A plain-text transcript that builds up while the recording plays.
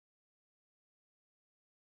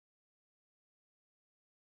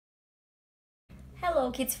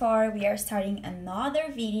Hello Kids 4, we are starting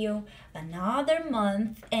another video, another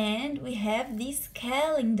month, and we have this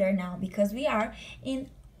calendar now because we are in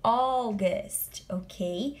August,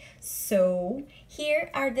 okay? So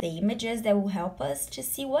here are the images that will help us to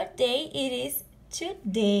see what day it is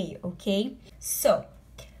today, okay? So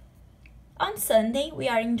on Sunday we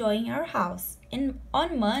are enjoying our house, and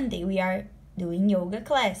on Monday we are doing yoga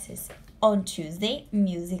classes. On Tuesday,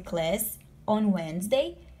 music class. On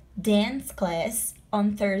Wednesday, dance class.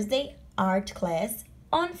 On Thursday, art class.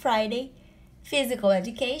 On Friday, physical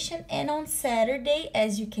education. And on Saturday,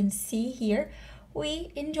 as you can see here,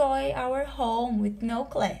 we enjoy our home with no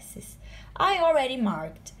classes. I already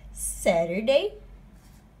marked Saturday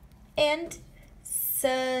and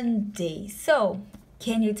Sunday. So,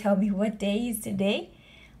 can you tell me what day is today?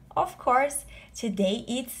 Of course, today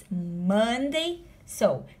it's Monday.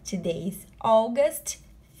 So, today is August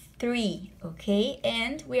 3, okay?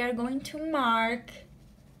 And we are going to mark,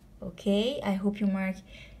 okay? I hope you mark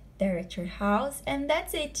direct your house, and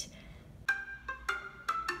that's it.